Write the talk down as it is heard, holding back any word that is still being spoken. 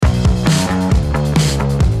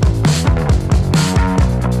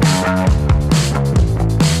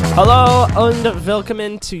Hello and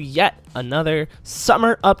willkommen to yet another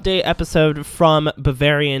summer update episode from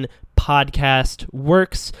Bavarian Podcast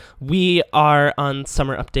Works. We are on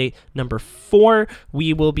summer update number 4.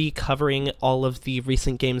 We will be covering all of the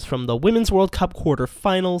recent games from the Women's World Cup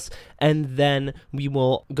quarterfinals, and then we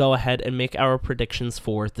will go ahead and make our predictions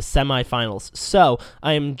for the semifinals. So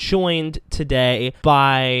I am joined today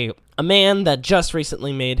by a man that just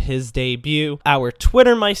recently made his debut, our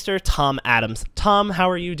Twittermeister, Tom Adams. Tom, how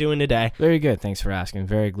are you doing today? Very good. Thanks for asking.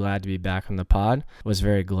 Very glad to be back on the pod. Was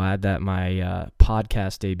very glad that my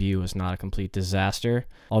podcast debut was not a complete disaster.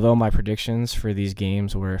 Although my predictions for these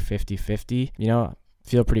games were 50-50,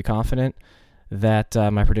 feel pretty confident that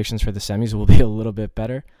my predictions for the semis will be a little bit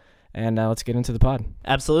better. And let's get into the pod.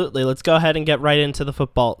 Absolutely. Let's go ahead and get right into the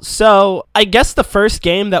football. So I guess the first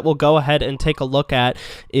game that we'll go ahead and take a look at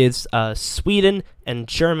is Sweden and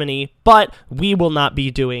Germany, but we will not be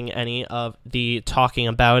doing any of the talking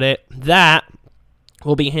about it. That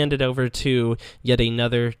will be handed over to yet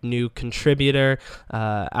another new contributor,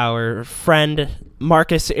 our friend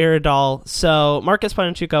Marcus Iredal. So Marcus, why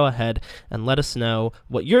don't you go ahead and let us know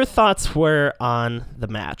what your thoughts were on the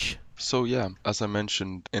match? So yeah, as I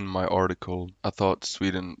mentioned in my article, I thought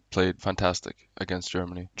Sweden played fantastic against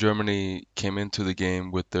Germany. Germany came into the game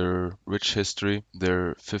with their rich history,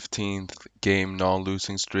 their 15th game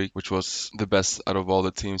non-losing streak, which was the best out of all the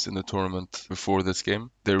teams in the tournament before this game.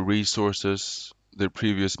 Their resources, their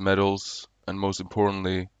previous medals, and most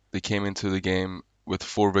importantly, they came into the game with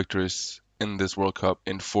 4 victories in this World Cup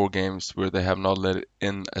in 4 games where they have not let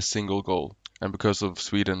in a single goal. And because of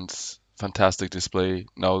Sweden's fantastic display,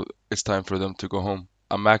 now it's time for them to go home.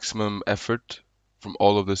 A maximum effort from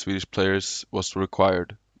all of the Swedish players was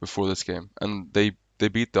required before this game, and they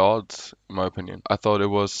beat the odds, in my opinion. I thought it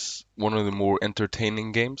was one of the more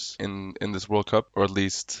entertaining games in this World Cup, or at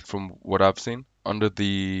least from what I've seen. Under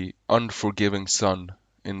the unforgiving sun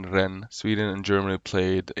in Rennes, Sweden and Germany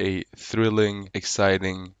played a thrilling,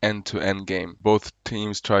 exciting end-to-end game. Both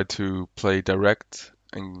teams tried to play direct,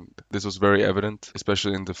 and this was very evident,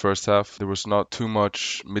 especially in the first half. There was not too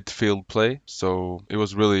much midfield play, so it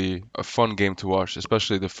was really a fun game to watch,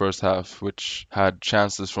 especially the first half, which had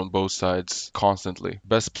chances from both sides constantly.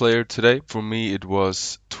 Best player today, for me, it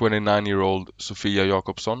was 29-year-old Sofia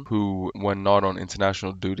Jakobsson, who, when not on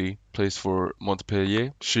international duty, plays for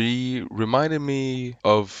Montpellier. She reminded me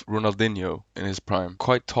of Ronaldinho in his prime.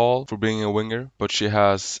 Quite tall for being a winger, but she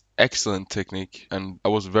has excellent technique, and I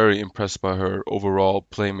was very impressed by her overall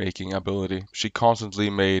playmaking ability. She constantly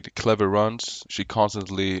made clever runs, she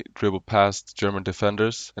constantly dribbled past German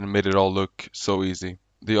defenders and made it all look so easy.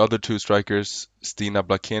 The other 2 strikers, Stina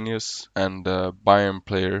Blackenius and a Bayern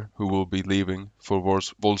player who will be leaving for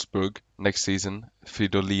Wolfsburg next season,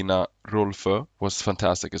 Fridolina Rolfö, was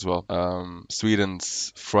fantastic as well.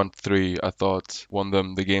 Sweden's front 3, I thought, won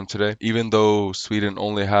them the game today. Even though Sweden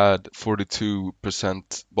only had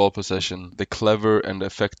 42% ball possession, the clever and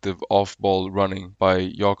effective off-ball running by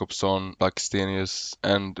Jakobsson, Blackstenius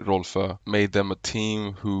and Rolfö made them a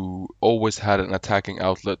team who always had an attacking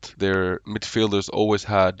outlet. Their midfielders always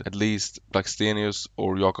had at least Blackstenius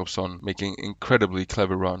or Jakobsson making incredibly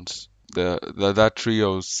clever runs. That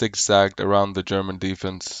trio zigzagged around the German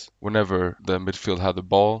defense whenever the midfield had the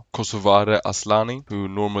ball. Kosovare Aslani, who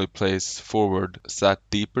normally plays forward, sat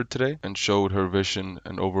deeper today and showed her vision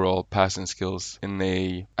and overall passing skills in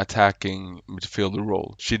a attacking midfielder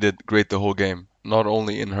role. She did great the whole game, not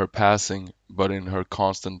only in her passing, but in her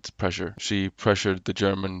constant pressure. She pressured the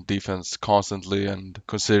German defense constantly, and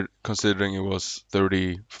considering it was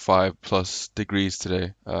 35 plus degrees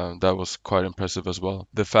today, that was quite impressive as well.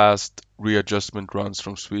 The fast readjustment runs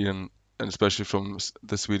from Sweden, and especially from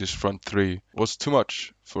the Swedish front 3, was too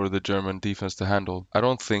much for the German defense to handle. I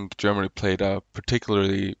don't think Germany played a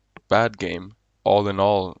particularly bad game. All in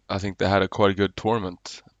all, I think they had a quite good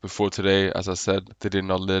tournament. Before today, as I said, they did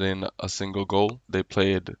not let in a single goal. They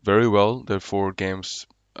played very well their 4 games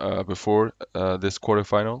before this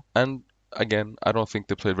quarterfinal. And again, I don't think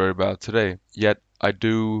they played very bad today. Yet, I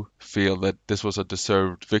do feel that this was a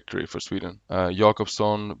deserved victory for Sweden.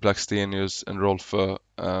 Jakobsson, Blackstenius and Rolfö,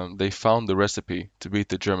 they found the recipe to beat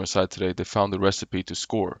the German side today. They found the recipe to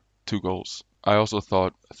score 2 goals. I also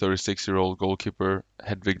thought 36-year-old goalkeeper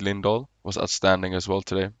Hedvig Lindahl was outstanding as well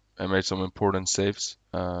today and made some important saves.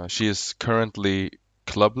 She is currently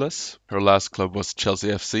clubless. Her last club was Chelsea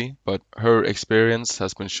FC, but her experience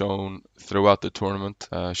has been shown throughout the tournament.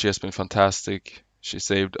 She has been fantastic. She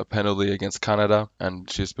saved a penalty against Canada, and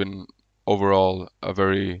she's been overall a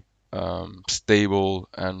very stable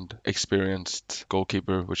and experienced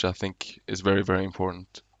goalkeeper, which I think is very, very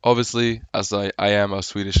important. Obviously, as I am a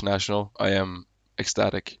Swedish national, I am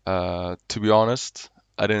ecstatic. To be honest,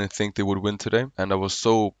 I didn't think they would win today, and I was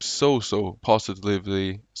so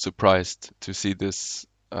positively surprised to see this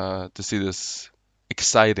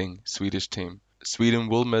exciting Swedish team. Sweden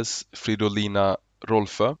will miss Fridolina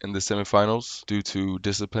Rolfö in the semifinals due to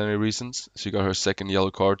disciplinary reasons. She got her second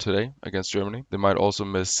yellow card today against Germany. They might also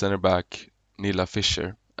miss center back Nila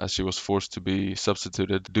Fischer, as she was forced to be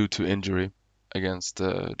substituted due to injury against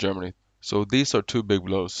Germany. So these are two big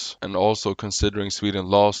blows. And also considering Sweden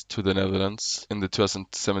lost to the Netherlands in the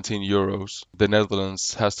 2017 Euros, the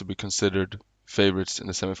Netherlands has to be considered favorites in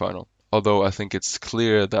the semifinal. Although I think it's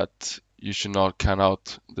clear that you should not count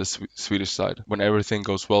out the Swedish side. When everything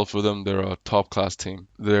goes well for them, they're a top-class team.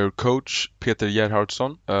 Their coach, Peter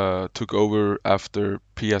Gerhardsson, took over after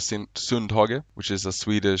Pia Sundhage, which is a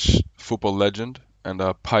Swedish football legend and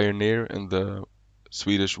a pioneer in the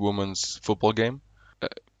Swedish women's football game.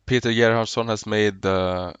 Peter Gerhardsson has made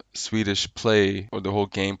the Swedish play or the whole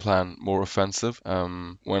game plan more offensive.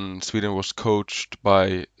 When Sweden was coached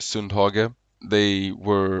by Sundhage, they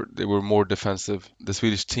were more defensive. The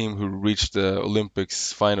Swedish team who reached the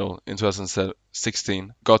Olympics final in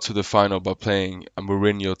 2016 got to the final by playing a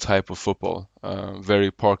Mourinho type of football.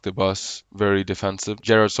 Very park the bus, very defensive.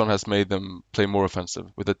 Gerhardsson has made them play more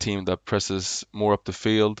offensive with a team that presses more up the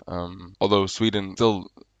field. Although Sweden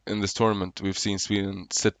still in this tournament, we've seen Sweden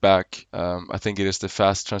sit back. I think it is the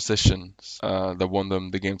fast transitions that won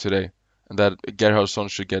them the game today, and that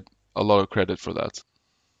Gerhardsson should get a lot of credit for that.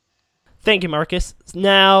 Thank you, Marcus.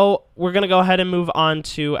 Now we're going to go ahead and move on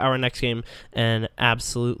to our next game. An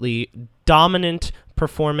absolutely dominant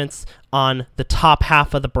performance on the top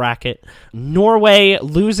half of the bracket. Norway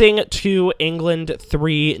losing to England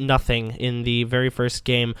 3-0 in the very first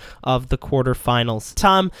game of the quarterfinals.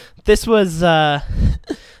 Tom, this was the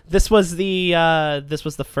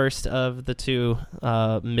first of the two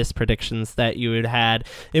mispredictions that you had.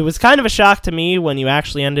 It was kind of a shock to me when you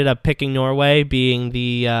actually ended up picking Norway, being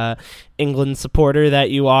the England supporter that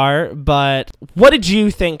you are. But what did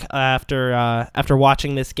you think after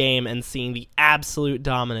watching this game and seeing the absolute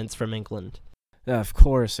dominance from England? Of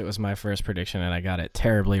course, it was my first prediction, and I got it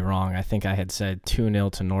terribly wrong. I think I had said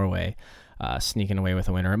 2-0 to Norway, sneaking away with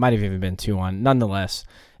a winner. It might have even been 2-1. Nonetheless,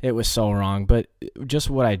 it was so wrong. But just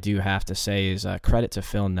what I do have to say is credit to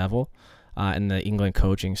Phil Neville and the England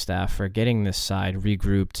coaching staff for getting this side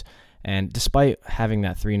regrouped. And despite having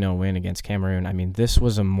that 3-0 win against Cameroon, I mean, this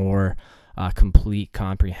was a more complete,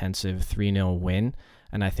 comprehensive 3-0 win.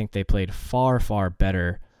 And I think they played far, far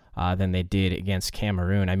better than they did against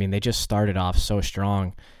Cameroon. I mean, they just started off so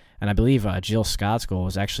strong. And I believe Jill Scott's goal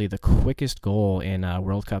was actually the quickest goal in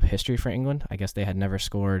World Cup history for England. I guess they had never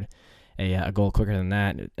scored a goal quicker than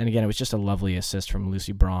that. And again, it was just a lovely assist from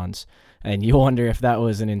Lucy Bronze. And you wonder if that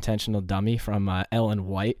was an intentional dummy from Ellen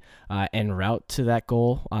White en route to that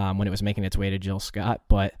goal when it was making its way to Jill Scott.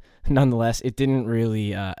 But nonetheless, it didn't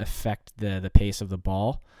really affect the pace of the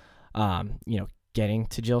ball, getting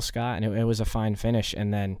to Jill Scott. And it was a fine finish.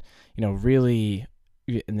 And then, really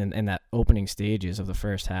in that opening stages of the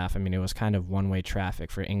first half, I mean, it was kind of one-way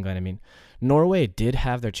traffic for England. I mean, Norway did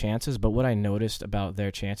have their chances, but what I noticed about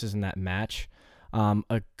their chances in that match,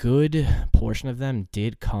 a good portion of them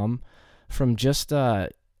did come from just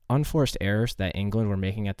unforced errors that England were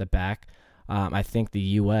making at the back. I think the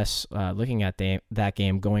U.S., looking at that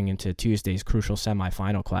game going into Tuesday's crucial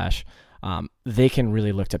semifinal clash, they can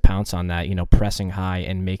really look to pounce on that, pressing high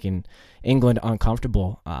and making England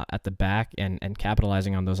uncomfortable at the back and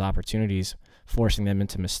capitalizing on those opportunities, forcing them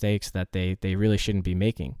into mistakes that they really shouldn't be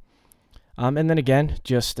making. And then again,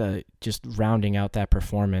 just rounding out that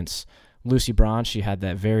performance, Lucy Bronze, she had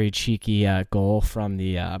that very cheeky goal from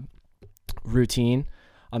the routine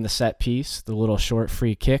on the set piece, the little short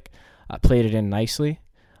free kick, played it in nicely.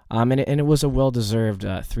 And it was a well-deserved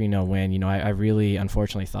 3-0 win. I really,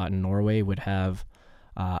 unfortunately, thought Norway would have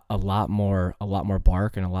a lot more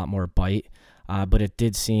bark and a lot more bite. But it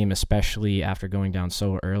did seem, especially after going down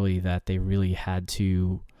so early, that they really had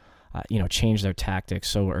to, change their tactics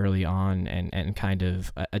so early on and kind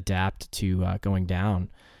of adapt to going down.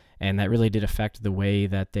 And that really did affect the way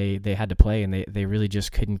that they had to play, and they really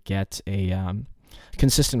just couldn't get a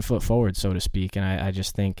consistent foot forward, so to speak. And I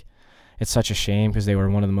just think it's such a shame because they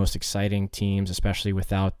were one of the most exciting teams, especially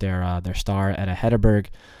without their star Etta Hedeberg.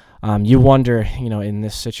 You wonder, in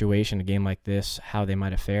this situation, a game like this, how they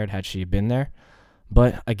might have fared had she been there.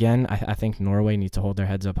 But again, I think Norway needs to hold their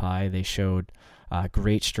heads up high. They showed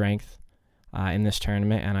great strength in this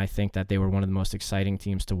tournament, and I think that they were one of the most exciting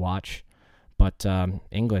teams to watch. But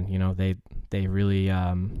England, they really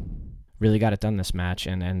really got it done this match,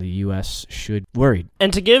 and the U.S. should worried.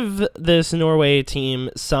 And to give this Norway team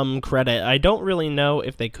some credit, I don't really know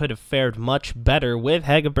if they could have fared much better with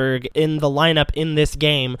Hegerberg in the lineup in this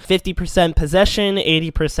game. 50% possession,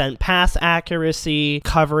 80% pass accuracy,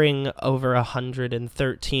 covering over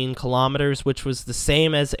 113 kilometers, which was the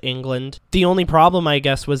same as England. The only problem, I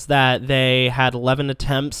guess, was that they had 11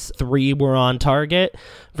 attempts, 3 were on target,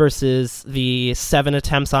 versus the 7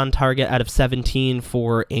 attempts on target out of 17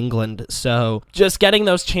 for England. So just getting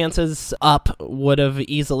those chances up would have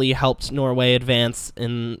easily helped Norway advance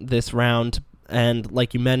in this round. And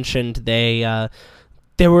like you mentioned, they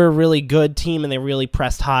were a really good team and they really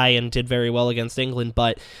pressed high and did very well against England,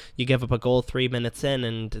 but you give up a goal 3 minutes in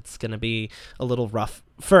and it's going to be a little rough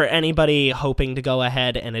for anybody hoping to go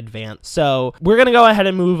ahead and advance. So we're going to go ahead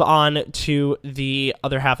and move on to the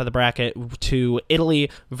other half of the bracket, to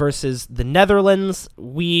Italy versus the Netherlands.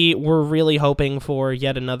 We were really hoping for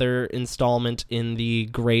yet another installment in the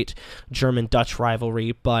great German-Dutch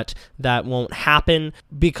rivalry, but that won't happen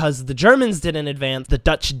because the Germans didn't advance. The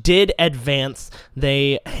Dutch did advance.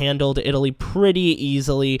 They handled Italy pretty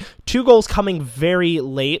easily. 2 goals coming very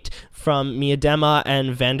late from Miedema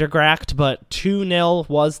and Van der Gracht, but 2-0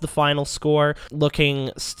 was the final score. Looking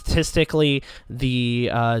statistically, the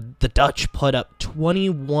Dutch put up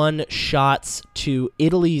 21 shots to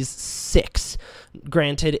Italy's 6.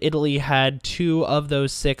 Granted, Italy had 2 of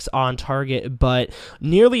those 6 on target, but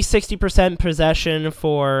nearly 60% possession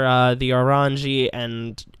for the Orangi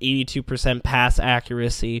and 82% pass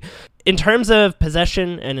accuracy. In terms of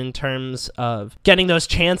possession and in terms of getting those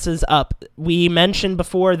chances up, we mentioned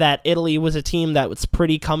before that Italy was a team that was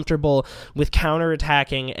pretty comfortable with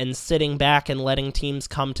counterattacking and sitting back and letting teams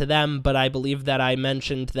come to them, but I believe that I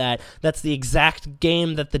mentioned that that's the exact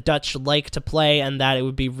game that the Dutch like to play and that it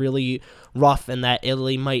would be really rough and that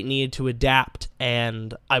Italy might need to adapt,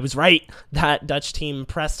 and I was right. That Dutch team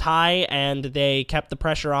pressed high and they kept the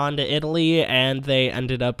pressure on to Italy and they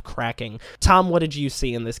ended up cracking. Tom, what did you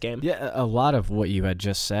see in this game? Yeah, a lot of what you had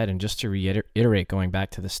just said, and just to reiterate, going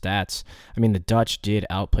back to the stats, I mean, the Dutch did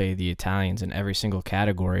outplay the Italians in every single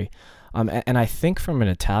category, and I think from an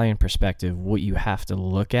Italian perspective, what you have to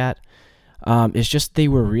look at is just they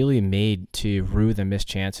were really made to rue the missed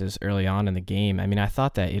chances early on in the game. I mean, I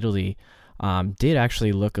thought that Italy did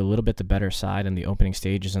actually look a little bit the better side in the opening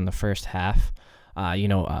stages in the first half.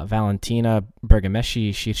 Valentina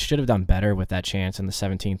Bergamaschi, she should have done better with that chance in the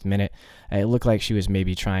 17th minute. It looked like she was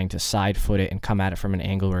maybe trying to side foot it and come at it from an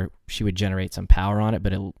angle where she would generate some power on it,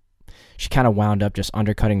 but she kind of wound up just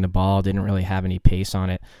undercutting the ball, didn't really have any pace on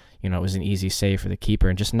it. It was an easy save for the keeper.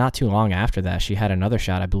 And just not too long after that, she had another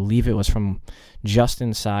shot. I believe it was from just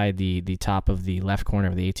inside the top of the left corner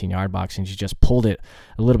of the 18-yard box, and she just pulled it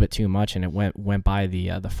a little bit too much, and it went by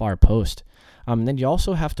the far post. And then you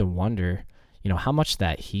also have to wonder, how much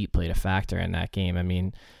that heat played a factor in that game. I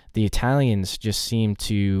mean, the Italians just seemed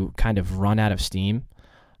to kind of run out of steam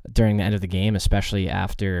during the end of the game, especially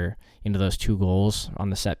after those 2 goals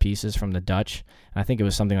on the set pieces from the Dutch. And I think it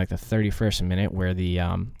was something like the 31st minute where the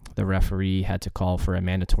referee had to call for a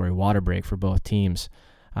mandatory water break for both teams.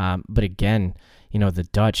 But again, the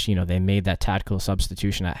Dutch, they made that tactical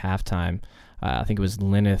substitution at halftime. I think it was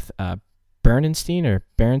Lineth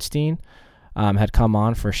Berenstein had come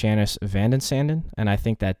on for Shanice van den Sanden, and I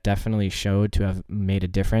think that definitely showed to have made a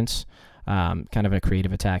difference. Kind of a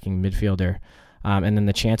creative attacking midfielder. And then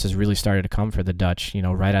the chances really started to come for the Dutch,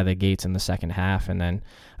 right out of the gates in the second half. And then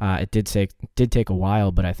it did take a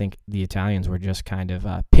while, but I think the Italians were just kind of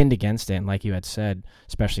pinned against it. And like you had said,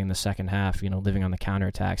 especially in the second half, living on the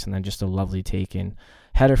counterattacks, and then just a lovely take-in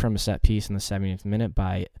header from a set piece in the 70th minute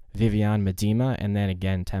by Viviane Miedema. And then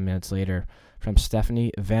again, 10 minutes later from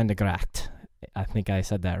Stephanie Van der Gracht. I think I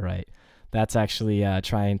said that right. That's actually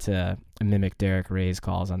trying to mimic Derek Ray's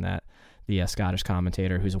calls on that, the Scottish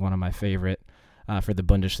commentator, who's one of my favorite for the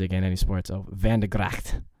Bundesliga and any sport. So Van der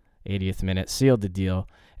Gracht, 80th minute, sealed the deal.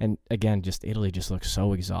 And again, just Italy just looked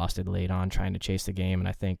so exhausted late on trying to chase the game. And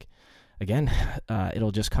I think, again,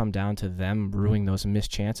 it'll just come down to them ruining those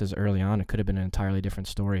missed chances early on. It could have been an entirely different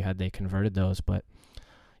story had they converted those. But,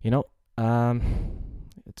 there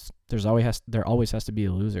always has to be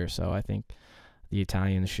a loser. So I think the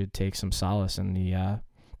Italians should take some solace in the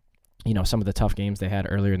some of the tough games they had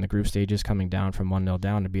earlier in the group stages, coming down from 1-0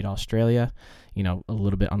 down to beat Australia. A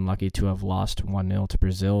little bit unlucky to have lost 1-0 to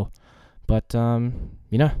Brazil. But,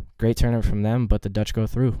 great tournament from them, but the Dutch go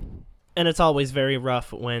through. And it's always very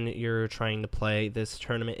rough when you're trying to play this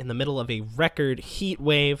tournament in the middle of a record heat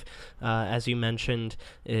wave. As you mentioned,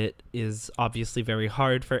 it is obviously very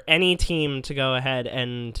hard for any team to go ahead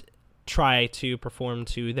and try to perform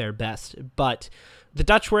to their best. But The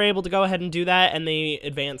Dutch were able to go ahead and do that, and they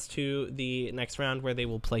advanced to the next round where they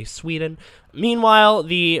will play Sweden. Meanwhile,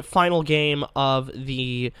 the final game of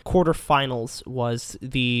the quarterfinals was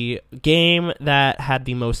the game that had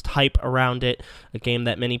the most hype around it, a game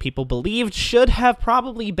that many people believed should have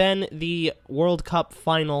probably been the World Cup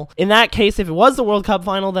final. In that case, if it was the World Cup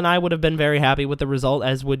final, then I would have been very happy with the result,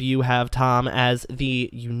 as would you have, Tom, as the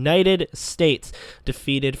United States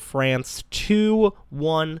defeated France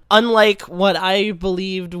 2-1. Unlike what I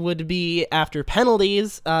believed would be after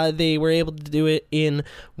penalties, they were able to do it in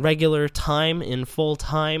regular time, in full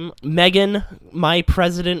time. Megan, my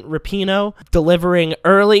President Rapinoe, delivering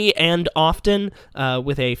early and often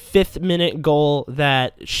with a 5th-minute goal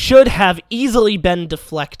that should have easily been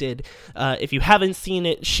deflected. If you haven't seen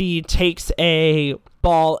it, she takes a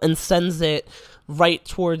ball and sends it right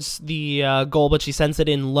towards the goal, but she sends it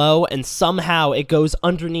in low, and somehow it goes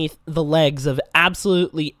underneath the legs of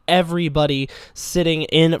absolutely everybody sitting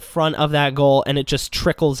in front of that goal, and it just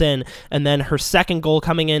trickles in. And then her second goal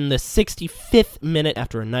coming in the 65th minute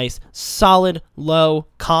after a nice, solid, low,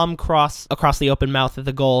 calm cross across the open mouth of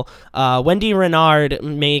the goal. Wendy Renard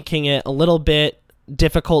making it a little bit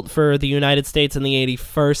difficult for the United States in the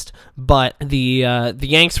 81st, but the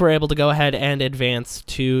Yanks were able to go ahead and advance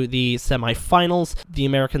to the semifinals. The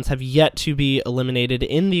Americans have yet to be eliminated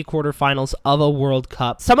in the quarterfinals of a World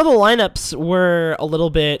Cup. Some of the lineups were a little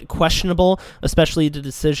bit questionable, especially the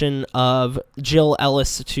decision of Jill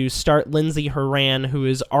Ellis to start Lindsey Horan, who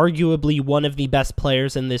is arguably one of the best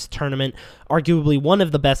players in this tournament, arguably one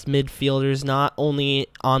of the best midfielders, not only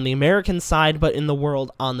on the American side, but in the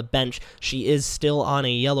world on the bench. She is still on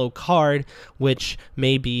a yellow card, which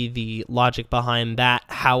may be the logic behind that.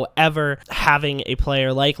 However, having a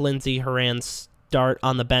player like Lindsey Horan start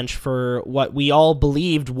on the bench for what we all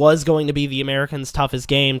believed was going to be the Americans' toughest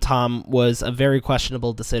game, Tom, was a very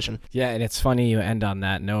questionable decision. Yeah, and it's funny you end on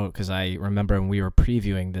that note, because I remember when we were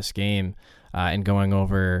previewing this game and going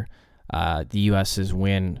over the U.S.'s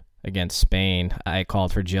win against Spain, I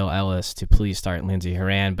called for Jill Ellis to please start Lindsey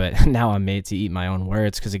Horan, but now I'm made to eat my own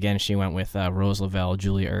words, because again, she went with Rose Lavelle,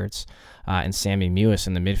 Julia Ertz, and Sammy Mewis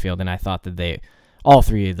in the midfield, and I thought that all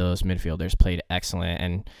three of those midfielders played excellent.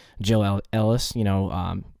 And Jill Ellis,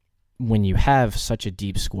 when you have such a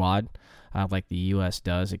deep squad like the U.S.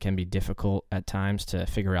 does, it can be difficult at times to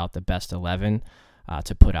figure out the best 11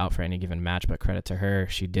 to put out for any given match, but credit to her,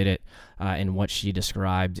 she did it in what she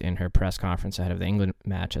described in her press conference ahead of the England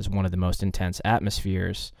match as one of the most intense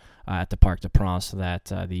atmospheres at the Parc des Princes that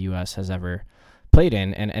the U.S. has ever played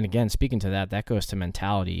in. And again, speaking to that goes to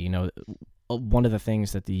mentality. One of the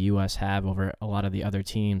things that the U.S. have over a lot of the other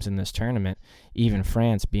teams in this tournament, even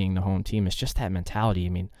France being the home team, is just that mentality. I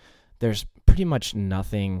mean, there's pretty much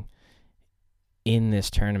nothing in this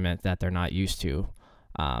tournament that they're not used to.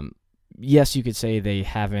 Yes, you could say they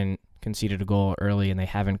haven't conceded a goal early and they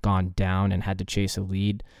haven't gone down and had to chase a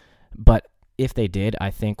lead. But if they did,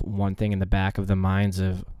 I think one thing in the back of the minds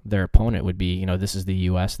of their opponent would be, this is the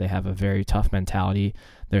U.S. They have a very tough mentality.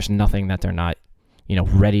 There's nothing that they're not,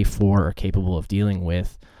 ready for or capable of dealing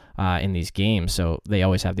with in these games. So they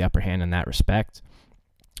always have the upper hand in that respect.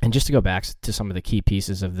 And just to go back to some of the key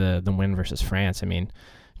pieces of the win versus France, I mean,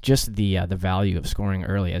 just the value of scoring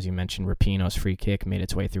early, as you mentioned, Rapinoe's free kick made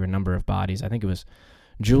its way through a number of bodies. I think it was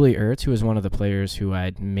Julie Ertz, who was one of the players who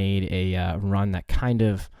had made a run that kind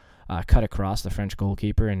of cut across the French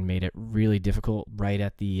goalkeeper and made it really difficult right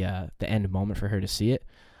at the end moment for her to see it,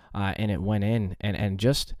 and it went in. And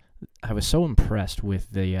just I was so impressed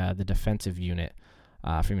with the defensive unit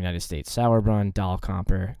from the United States: Sauerbrunn,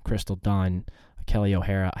 Dahlkomper, Crystal Dunn, Kelly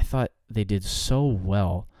O'Hara. I thought they did so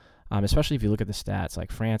well. Especially if you look at the stats,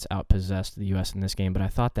 like France outpossessed the U.S. in this game, but I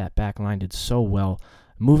thought that back line did so well,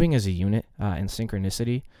 moving as a unit in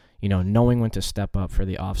synchronicity, knowing when to step up for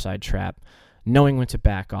the offside trap, knowing when to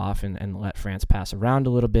back off and let France pass around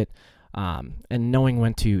a little bit, and knowing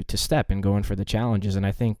when to step and go in for the challenges. And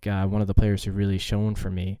I think one of the players who really shone for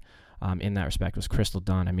me in that respect was Crystal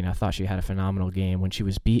Dunn. I mean, I thought she had a phenomenal game. When she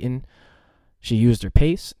was beaten, she used her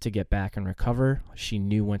pace to get back and recover. She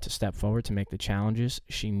knew when to step forward to make the challenges.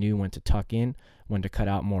 She knew when to tuck in, when to cut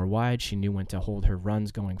out more wide. She knew when to hold her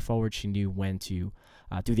runs going forward. She knew when to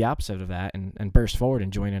do the opposite of that and burst forward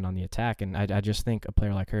and join in on the attack. And I just think a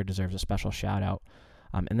player like her deserves a special shout out.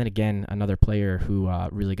 And then again, another player who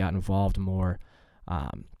really got involved more,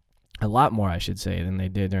 a lot more, I should say, than they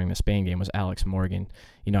did during the Spain game was Alex Morgan.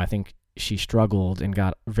 I think she struggled and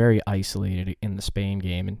got very isolated in the Spain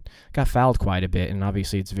game and got fouled quite a bit. And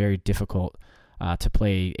obviously it's very difficult to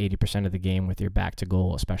play 80% of the game with your back to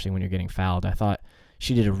goal, especially when you're getting fouled. I thought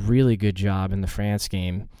she did a really good job in the France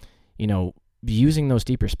game, using those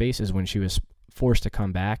deeper spaces when she was forced to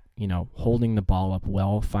come back, holding the ball up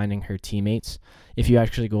well, finding her teammates. If you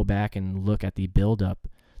actually go back and look at the build-up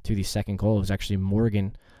to the second goal, it was actually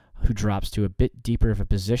Morgan who drops to a bit deeper of a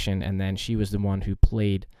position, and then she was the one who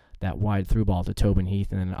played that wide through ball to Tobin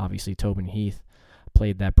Heath, and then obviously Tobin Heath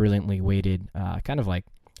played that brilliantly weighted, kind of like,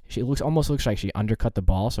 almost looks like she undercut the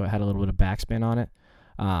ball, so it had a little bit of backspin on it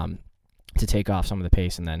to take off some of the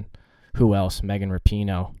pace. And then who else? Megan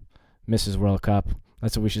Rapinoe, Mrs. World Cup.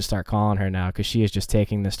 That's what we should start calling her now, because she is just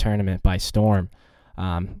taking this tournament by storm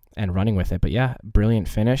and running with it. But yeah, brilliant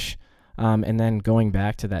finish. And then going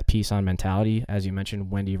back to that piece on mentality, as you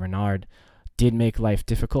mentioned, Wendy Renard did make life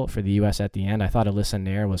difficult for the U.S. at the end. I thought Alyssa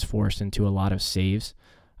Nair was forced into a lot of saves,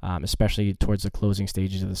 especially towards the closing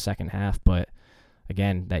stages of the second half. But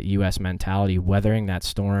again, that U.S. mentality, weathering that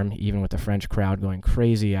storm, even with the French crowd going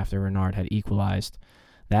crazy after Renard had equalized,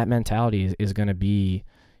 that mentality is going to be,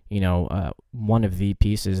 one of the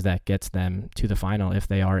pieces that gets them to the final if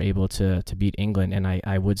they are able to beat England. And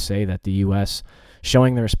I would say that the U.S.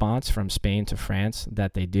 showing the response from Spain to France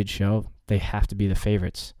that they did show, they have to be the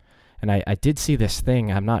favorites. And I did see this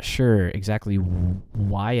thing. I'm not sure exactly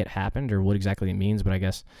why it happened or what exactly it means, but I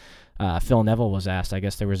guess Phil Neville was asked. I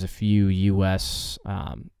guess there was a few U.S.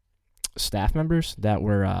 Staff members that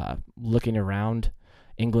were looking around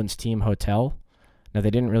England's team hotel. Now, they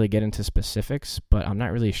didn't really get into specifics, but I'm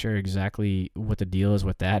not really sure exactly what the deal is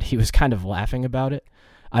with that. He was kind of laughing about it.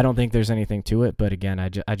 I don't think there's anything to it, but again,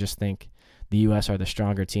 I just think the U.S. are the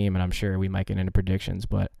stronger team, and I'm sure we might get into predictions,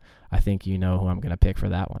 but I think you know who I'm going to pick for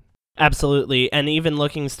that one. Absolutely, and even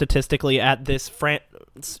looking statistically at this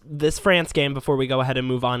France game before we go ahead and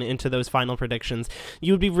move on into those final predictions,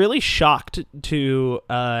 you would be really shocked to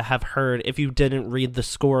have heard, if you didn't read the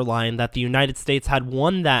score line, that the United States had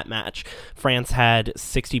won that match. France had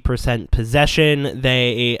 60% possession.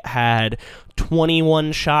 They had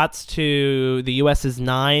 21 shots to the U.S.'s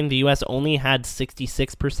 9. The U.S. only had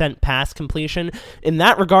 66% pass completion. In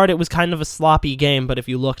that regard, it was kind of a sloppy game, but if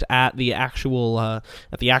you looked at the actual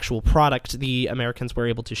product, the Americans were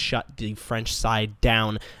able to shut the French side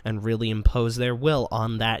down and really impose their will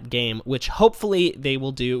on that game, which hopefully they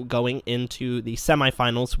will do going into the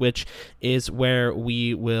semifinals, which is where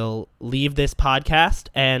we will leave this podcast,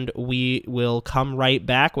 and we will come right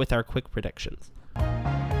back with our quick predictions.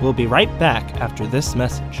 We'll be right back after this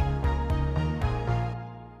message.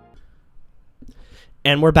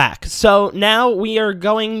 And we're back. So now we are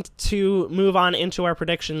going to move on into our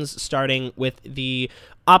predictions, starting with the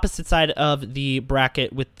opposite side of the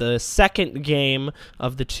bracket with the second game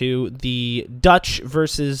of the two, the Dutch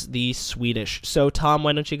versus the Swedish. So, Tom,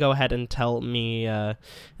 why don't you go ahead and tell me and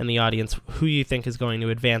the audience who you think is going to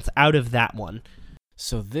advance out of that one?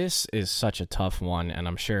 So this is such a tough one, and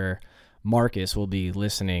I'm sure Marcus will be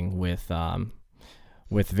listening with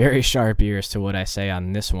very sharp ears to what I say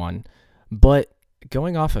on this one. But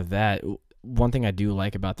going off of that, one thing I do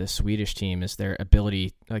like about this Swedish team is their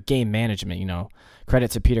ability, game management.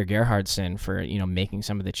 Credit to Peter Gerhardsson for making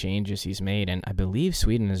some of the changes he's made. And I believe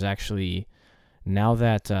Sweden is actually, now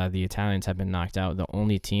that the Italians have been knocked out, the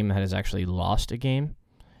only team that has actually lost a game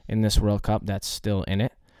in this World Cup that's still in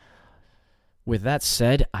it. With that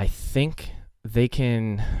said, I think they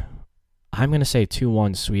can. I'm going to say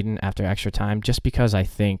 2-1 Sweden after extra time, just because I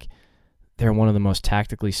think they're one of the most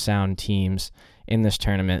tactically sound teams in this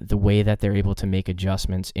tournament. The way that they're able to make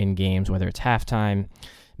adjustments in games, whether it's halftime,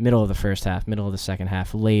 middle of the first half, middle of the second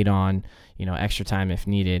half, late on, extra time if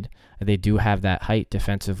needed. They do have that height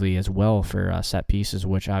defensively as well for set pieces,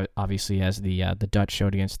 which obviously, as the Dutch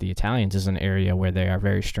showed against the Italians, is an area where they are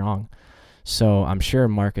very strong. So I'm sure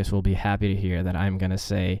Marcus will be happy to hear that I'm going to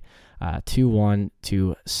say 2-1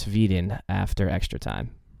 to Sweden after extra time.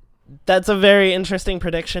 That's a very interesting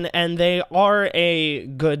prediction, and they are a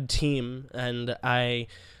good team, and I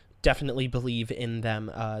definitely believe in them.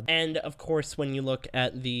 And, of course, when you look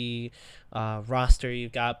at the roster,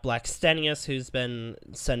 you've got Blackstenius, who's been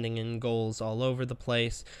sending in goals all over the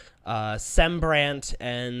place, Sembrant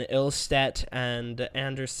and Ilstedt and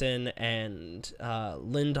Anderson and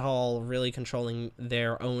Lindhall really controlling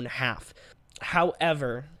their own half.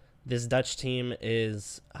 However, this Dutch team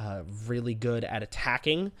is really good at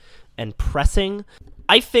attacking and pressing.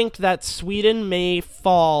 I think that Sweden may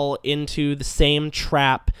fall into the same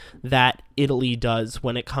trap that Italy does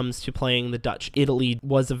when it comes to playing the Dutch. Italy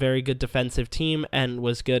was a very good defensive team and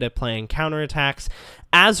was good at playing counterattacks,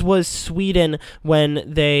 as was Sweden when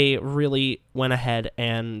they really went ahead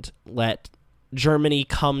and let Germany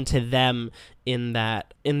come to them in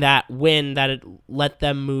that win that it let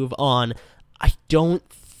them move on. I don't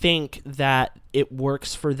think that it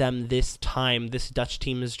works for them this time. This Dutch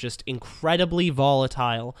team is just incredibly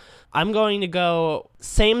volatile. I'm going to go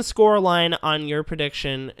same score line on your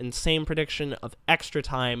prediction and same prediction of extra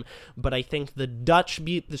time, but I think the Dutch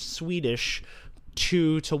beat the Swedish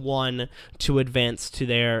 2-1 to advance to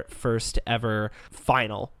their first ever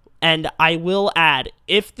final. And I will add,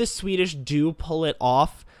 if the Swedish do pull it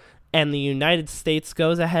off and the United States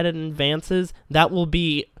goes ahead and advances, that will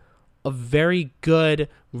be a very good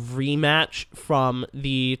rematch from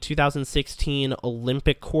the 2016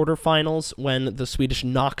 Olympic quarterfinals when the Swedish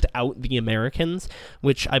knocked out the Americans,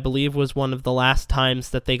 which I believe was one of the last times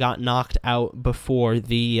that they got knocked out before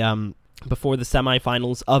the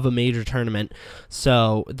semifinals of a major tournament.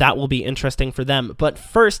 So that will be interesting for them. But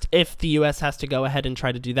first, if the U.S. has to go ahead and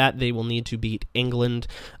try to do that, they will need to beat England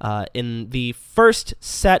in the first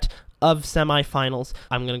set of semifinals.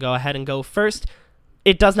 I'm going to go ahead and go first.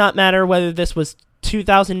 It does not matter whether this was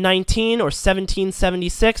 2019 or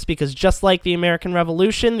 1776, because just like the American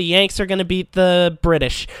Revolution, the Yanks are going to beat the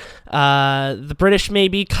British. The British may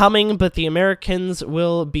be coming, but the Americans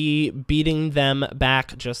will be beating them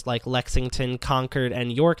back, just like Lexington, Concord,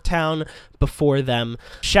 and Yorktown before them.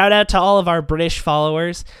 Shout out to all of our British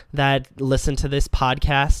followers that listen to this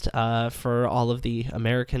podcast for all of the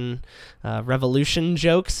American Revolution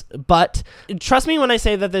jokes. But trust me when I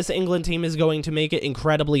say that this England team is going to make it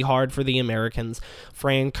incredibly hard for the Americans.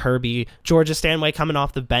 Fran Kirby, Georgia Stanway coming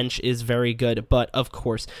off the bench is very good, but of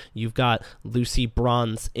course, you've got Lucy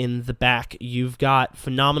Bronze in the back. You've got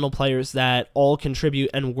phenomenal players that all contribute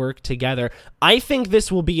and work together. I think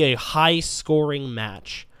this will be a high-scoring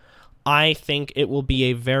match. I think it will be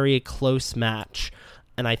a very close match.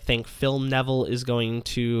 And I think Phil Neville is going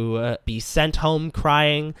to be sent home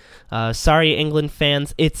crying. Sorry, England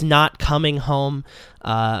fans, it's not coming home.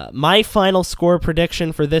 My final score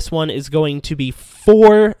prediction for this one is going to be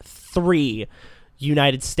 4-3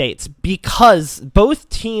 United States, because both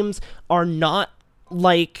teams are not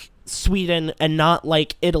like Sweden and not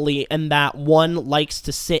like Italy, and that one likes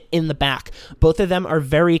to sit in the back. Both of them are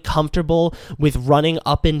very comfortable with running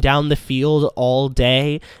up and down the field all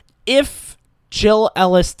day. If Jill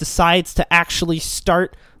Ellis decides to actually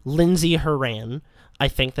start Lindsey Horan, I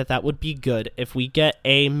think that would be good. If we get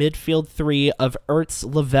a midfield three of Ertz,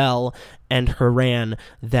 Lavelle, and Horan,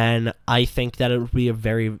 then I think that it would be a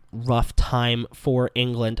very rough time for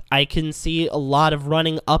England. I can see a lot of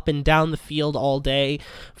running up and down the field all day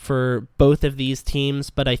for both of these teams,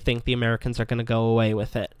 but I think the Americans are going to go away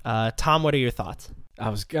with it. Tom, what are your thoughts? I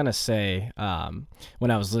was going to say, when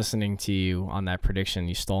I was listening to you on that prediction,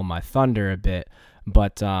 you stole my thunder a bit,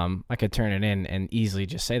 but I could turn it in and easily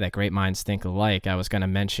just say that great minds think alike. I was going to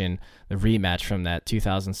mention the rematch from that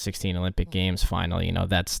 2016 Olympic Games final. You know,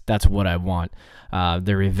 that's what I want,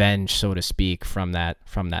 the revenge, so to speak, from that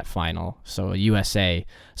final. So a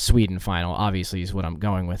USA-Sweden final obviously is what I'm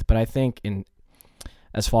going with, but I think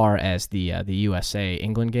as far as the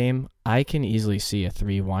USA-England game, I can easily see a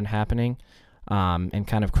 3-1 happening. And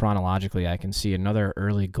kind of chronologically, I can see another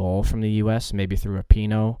early goal from the U.S., maybe through a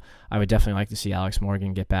Pino. I would definitely like to see Alex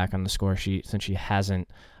Morgan get back on the score sheet, since she hasn't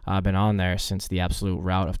been on there since the absolute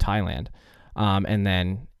rout of Thailand. And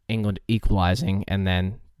then England equalizing, and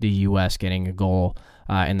then the U.S. getting a goal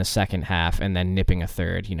in the second half, and then nipping a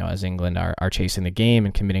third. You know, as England are chasing the game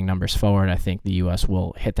and committing numbers forward, I think the U.S.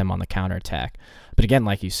 will hit them on the counterattack. But again,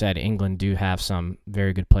 like you said, England do have some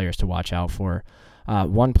very good players to watch out for.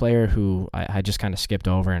 One player who I just kind of skipped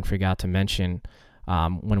over and forgot to mention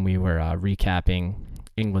when we were recapping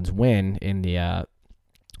England's win in the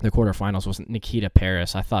quarterfinals was Nikita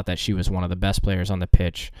Paris. I thought that she was one of the best players on the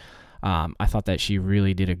pitch. I thought that she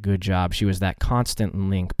really did a good job. She was that constant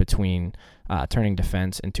link between turning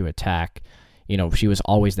defense into attack. You know, she was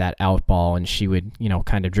always that out ball, and she would, you know,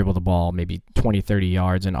 kind of dribble the ball maybe 20, 30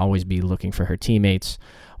 yards and always be looking for her teammates,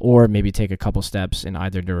 or maybe take a couple steps in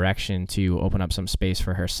either direction to open up some space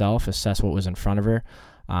for herself, assess what was in front of her.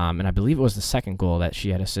 And I believe it was the second goal that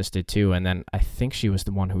she had assisted to, and then I think she was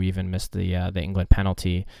the one who even missed the England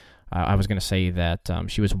penalty. I was going to say that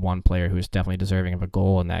she was one player who was definitely deserving of a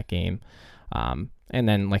goal in that game. And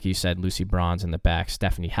then, like you said, Lucy Bronze in the back,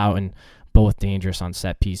 Stephanie Houghton, both dangerous on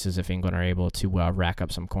set pieces if England are able to rack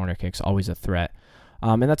up some corner kicks, always a threat.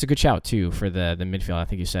 And that's a good shout, too, for the midfield. I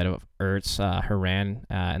think you said of Ertz, Horan,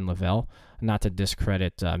 and Lavelle. Not to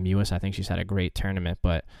discredit Mewis. I think she's had a great tournament.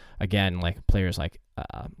 But, again, like players like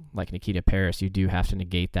Nikita Paris, you do have to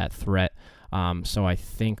negate that threat. So I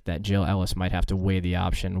think that Jill Ellis might have to weigh the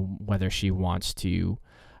option whether she wants to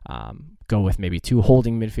go with maybe two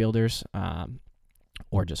holding midfielders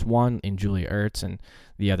or just one in Julia Ertz, and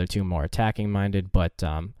the other two more attacking-minded. But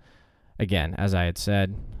again, as I had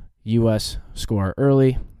said, U.S. score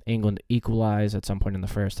early, England equalize at some point in the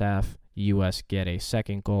first half, U.S. get a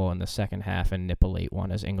second goal in the second half and nip a late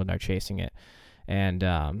one as England are chasing it. And,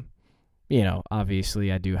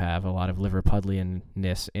 obviously I do have a lot of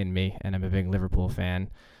Liverpudlianness in me, and I'm a big Liverpool fan,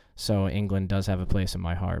 so England does have a place in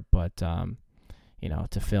my heart. But,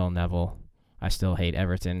 to Phil Neville, I still hate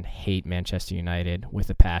Everton, hate Manchester United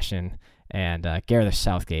with a passion, and Gareth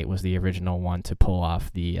Southgate was the original one to pull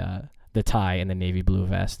off the tie in the navy blue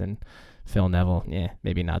vest, and Phil Neville,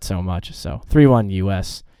 maybe not so much. So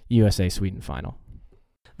 3-1 USA Sweden final.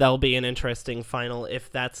 That'll be an interesting final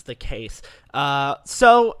if that's the case.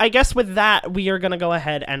 So I guess with that, we are going to go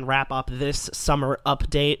ahead and wrap up this summer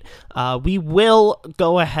update. We will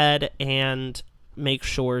go ahead and make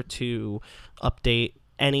sure to update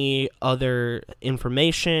any other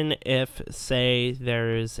information if, say,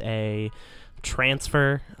 there's a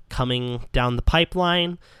transfer coming down the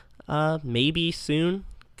pipeline, maybe soon,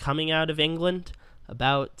 coming out of England,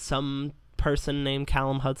 about some person named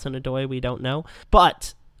Callum Hudson-Odoi, we don't know.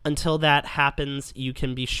 But until that happens, you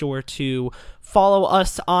can be sure to follow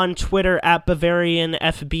us on Twitter at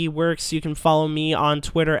BavarianFBWorks. You can follow me on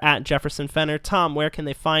Twitter at Jefferson Fenner. Tom, where can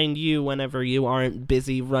they find you whenever you aren't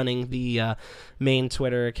busy running the main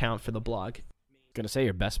Twitter account for the blog? Gonna say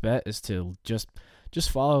your best bet is to just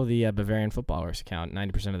follow the Bavarian Football Works account.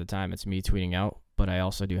 90% of the time it's me tweeting out, but I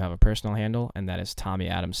also do have a personal handle, and that is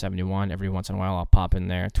TommyAdams71. Every once in a while I'll pop in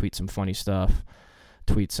there, tweet some funny stuff,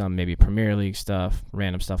 tweet some maybe Premier League stuff,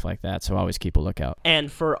 random stuff like that, so always keep a lookout.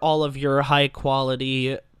 And for all of your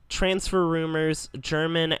high-quality transfer rumors,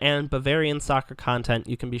 German and Bavarian soccer content,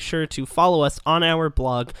 you can be sure to follow us on our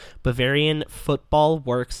blog,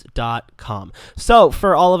 BavarianFootballWorks.com. So,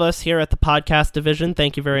 for all of us here at the podcast division,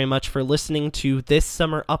 thank you very much for listening to this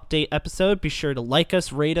summer update episode. Be sure to like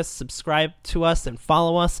us, rate us, subscribe to us, and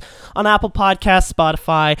follow us on Apple Podcasts,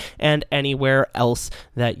 Spotify, and anywhere else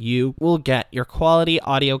that you will get your quality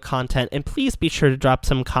audio content. And please be sure to drop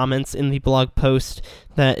some comments in the blog post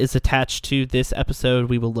that is attached to this episode.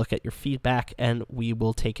 We will look at your feedback and we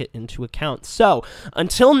will take it into account. So,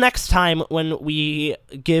 until next time when we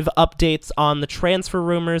give updates on the transfer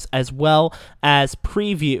rumors as well as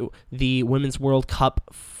preview the Women's World Cup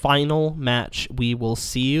final match, we will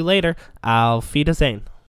see you later. Auf Wiedersehen.